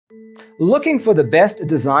Looking for the best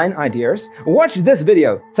design ideas? Watch this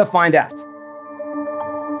video to find out.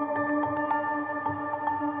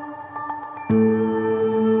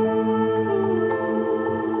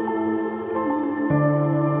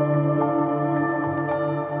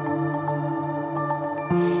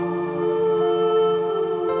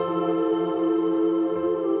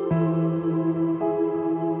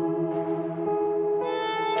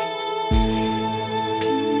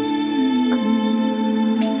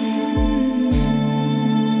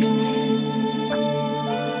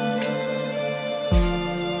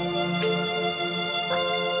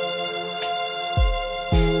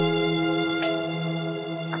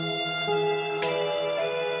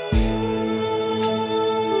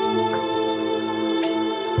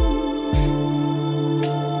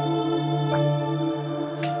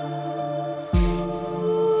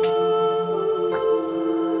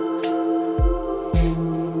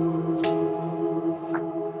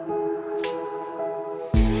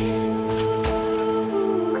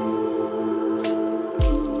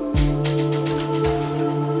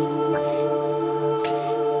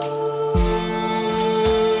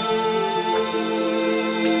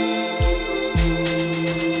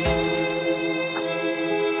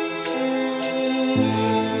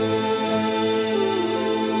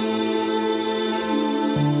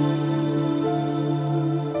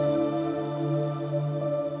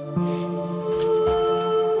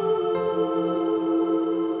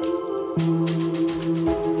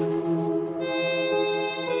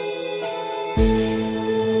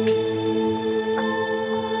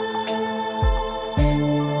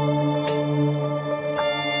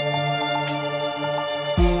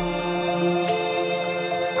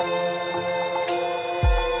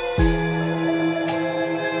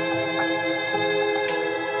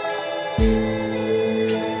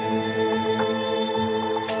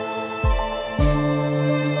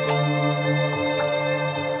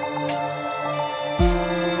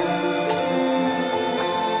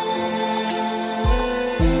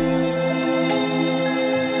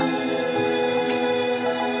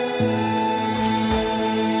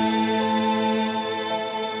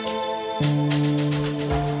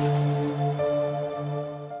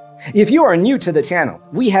 If you are new to the channel,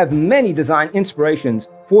 we have many design inspirations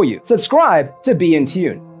for you. Subscribe to be in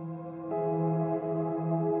tune.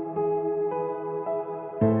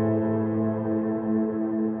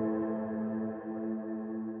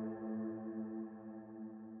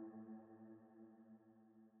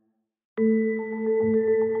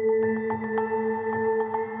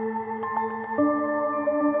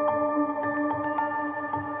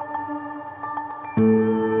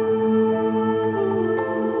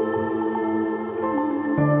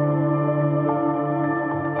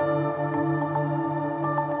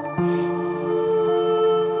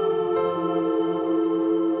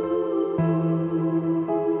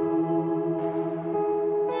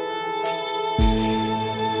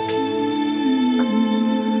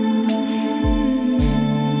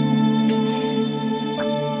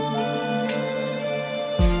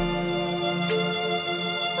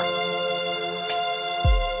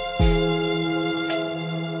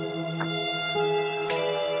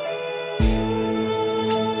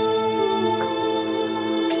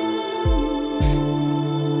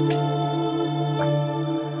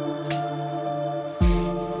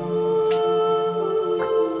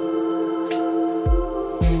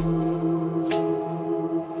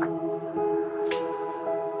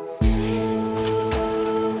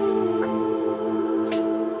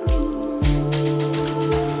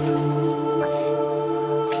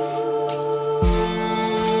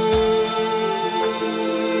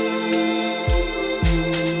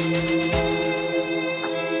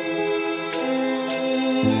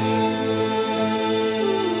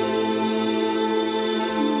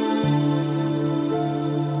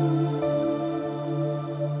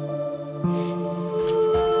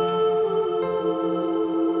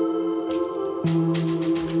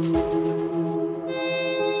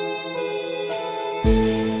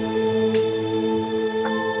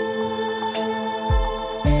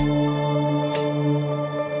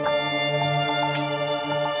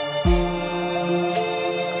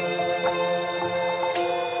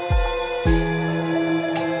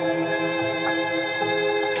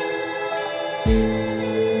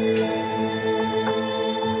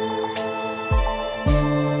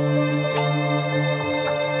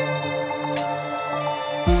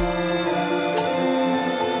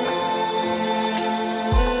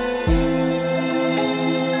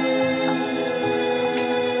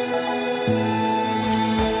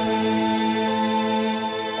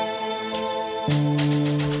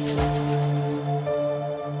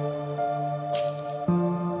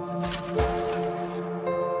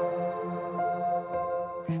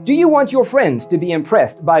 Do you want your friends to be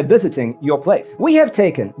impressed by visiting your place? We have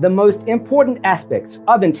taken the most important aspects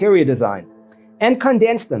of interior design and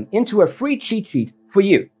condensed them into a free cheat sheet for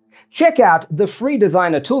you. Check out the free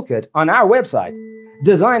designer toolkit on our website,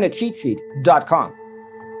 designercheatsheet.com.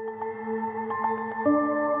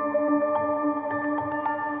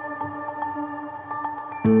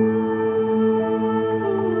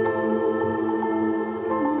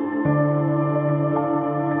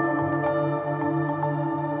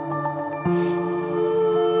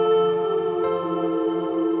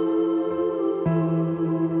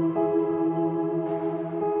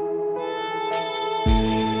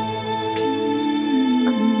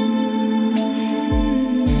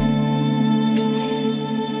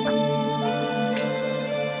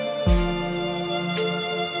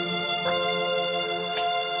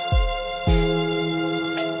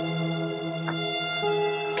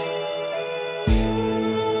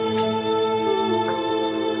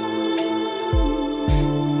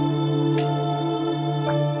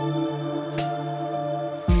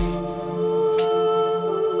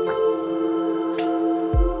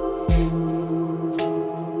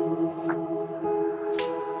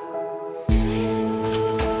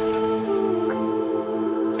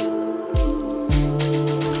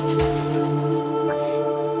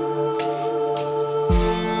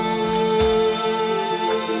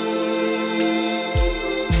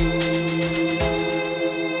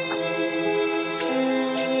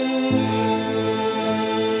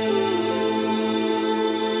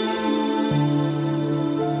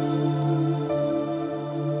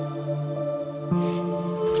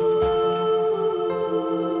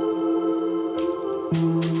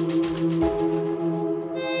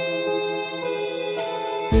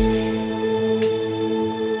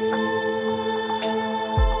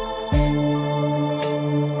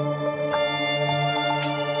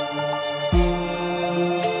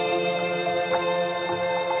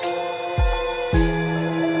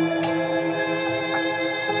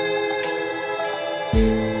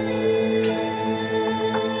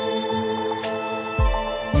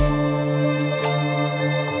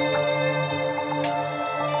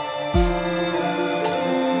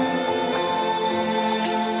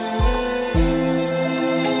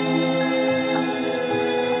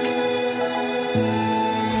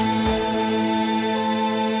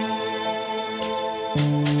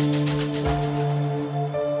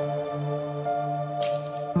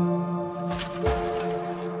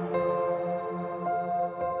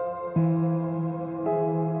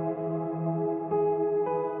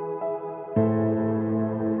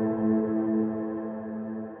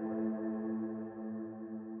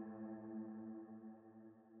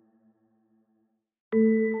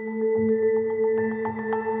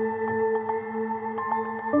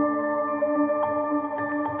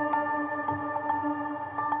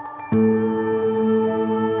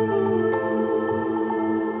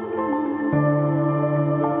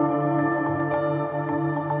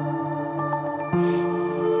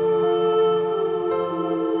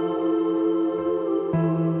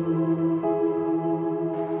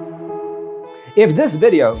 If this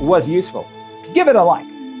video was useful, give it a like.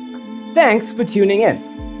 Thanks for tuning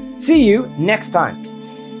in. See you next time.